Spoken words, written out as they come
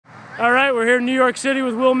All right, we're here in New York City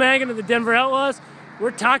with Will Mangan of the Denver Outlaws. We're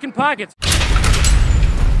talking pockets.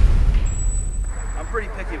 I'm pretty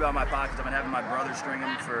picky about my pockets. I've been having my brother string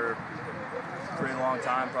them for a pretty long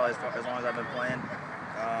time, probably as long as I've been playing.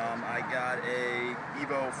 I got a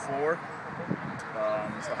Evo 4.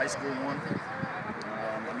 It's the high school one.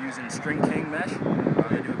 I'm using String King mesh.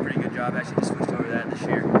 They do a pretty good job. Actually, just switched over to that this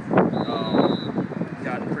year.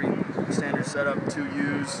 Got a pretty standard setup, 2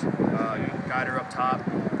 U's, guider up top.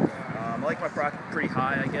 I like my pocket pretty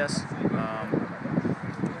high, I guess. I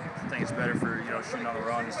think it's better for shooting on the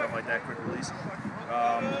run and stuff like that, quick release.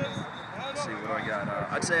 Let's see, what do I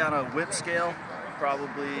got? I'd say on a whip scale,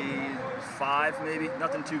 probably 5 maybe.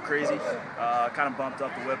 Nothing too crazy. Kind of bumped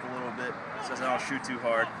up the whip a little bit. Says I don't shoot too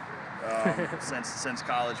hard since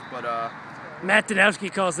college, but. Matt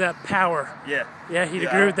Danowski calls that power. Yeah. Yeah, he'd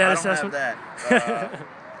agree with that assessment. I don't have that.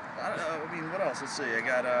 I don't know. I mean, what else? Let's see. I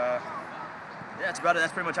got. Yeah, that's about it.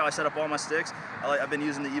 That's pretty much how I set up all my sticks. I've been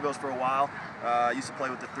using the Evos for a while. I used to play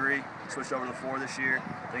with the 3. Switched over to the 4 this year.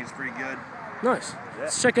 I think it's pretty good. Nice. Yeah.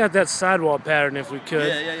 Let's check out that sidewall pattern if we could.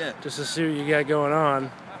 Yeah. Just to see what you got going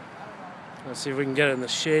on. Let's see if we can get it in the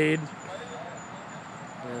shade.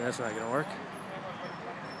 Yeah, that's not going to work.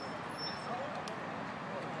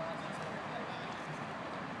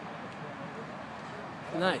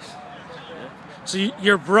 Nice. Yeah. So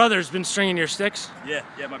your brother's been stringing your sticks? Yeah.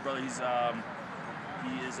 My brother, he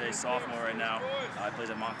is a sophomore right now. He plays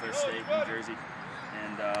at Montclair State, New Jersey,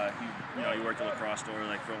 and he worked at Lacrosse store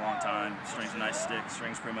for a long time. Strings a nice stick,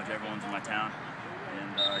 strings pretty much everyone's in my town, and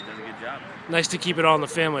he does a good job. Nice to keep it all in the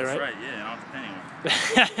family, right? That's right. Yeah, I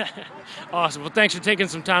don't have to pay anyone. Awesome. Well, thanks for taking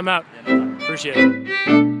some time out. Yeah, no problem. Appreciate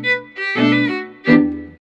it.